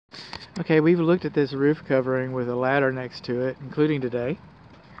Okay, we've looked at this roof covering with a ladder next to it, including today.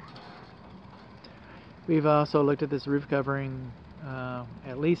 We've also looked at this roof covering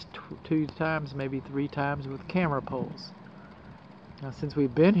at least 2 times, maybe 3 times with camera poles. Now, since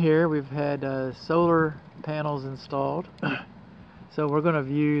we've been here, we've had solar panels installed. So we're going to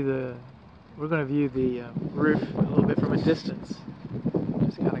view the roof a little bit from a distance.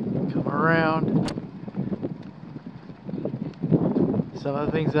 Just kind of come around. Some of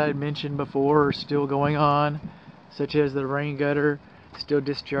the things I had mentioned before are still going on, such as the rain gutter still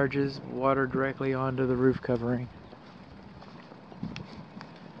discharges water directly onto the roof covering.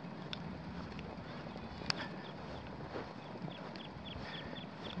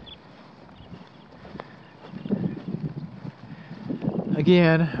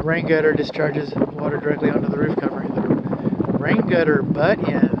 Again, rain gutter discharges water directly onto the roof covering. The rain gutter butt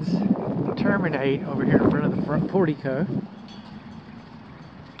ends terminate over here in front of the front portico.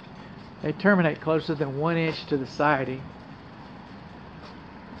 They terminate closer than 1 inch to the siding.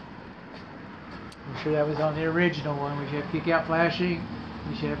 I'm sure that was on the original one. We should have kick-out flashing.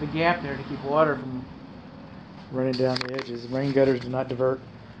 We should have a gap there to keep water from running down the edges. Rain gutters do not divert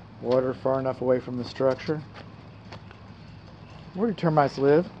water far enough away from the structure. Where do termites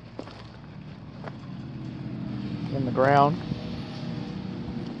live? In the ground.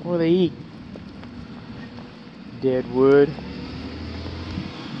 What do they eat? Dead wood.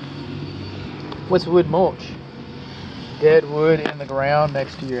 What's wood mulch? Dead wood in the ground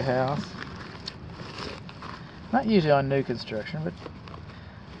next to your house. Not usually on new construction, but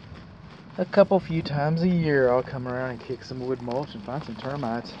a few times a year I'll come around and kick some wood mulch and find some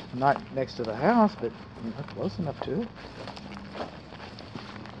termites. Not next to the house, but close enough to it.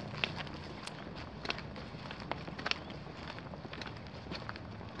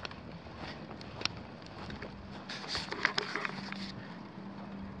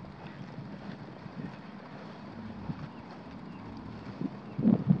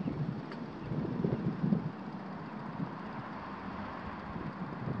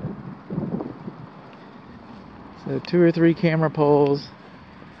 So 2 or 3 camera poles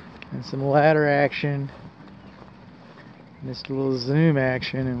and some ladder action, and just a little zoom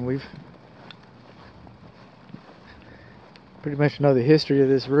action, and we've pretty much know the history of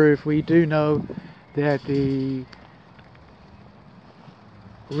this roof. We do know that the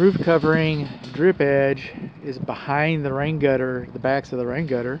roof covering drip edge is behind the rain gutter, the backs of the rain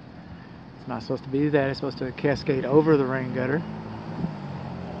gutter. It's not supposed to be that. It's supposed to cascade over the rain gutter.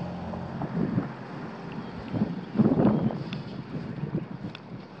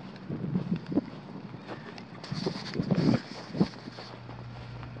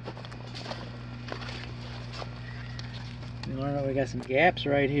 We got some gaps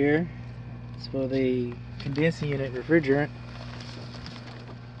right here. It's for the condensing unit refrigerant.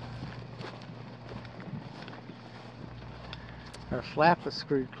 Our flap was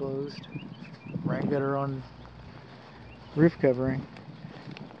screwed closed. Rain gutter on roof covering.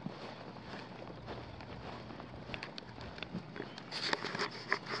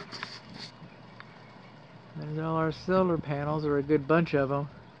 There's all our solar panels, or a good bunch of them.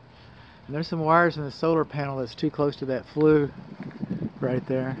 And there's some wires in the solar panel that's too close to that flue right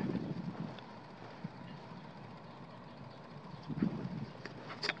there.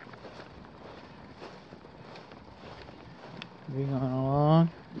 Moving on along.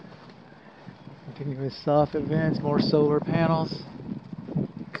 Continue with soffit vents, more solar panels.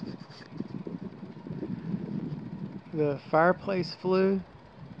 The fireplace flue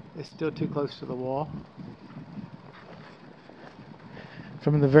is still too close to the wall.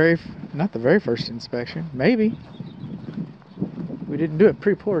 From the not the very first inspection, maybe. We didn't do it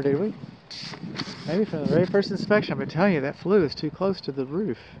pre-pour, did we? Maybe from the very first inspection, I'm going to tell you that flue is too close to the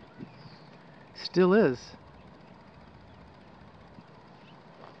roof. Still is.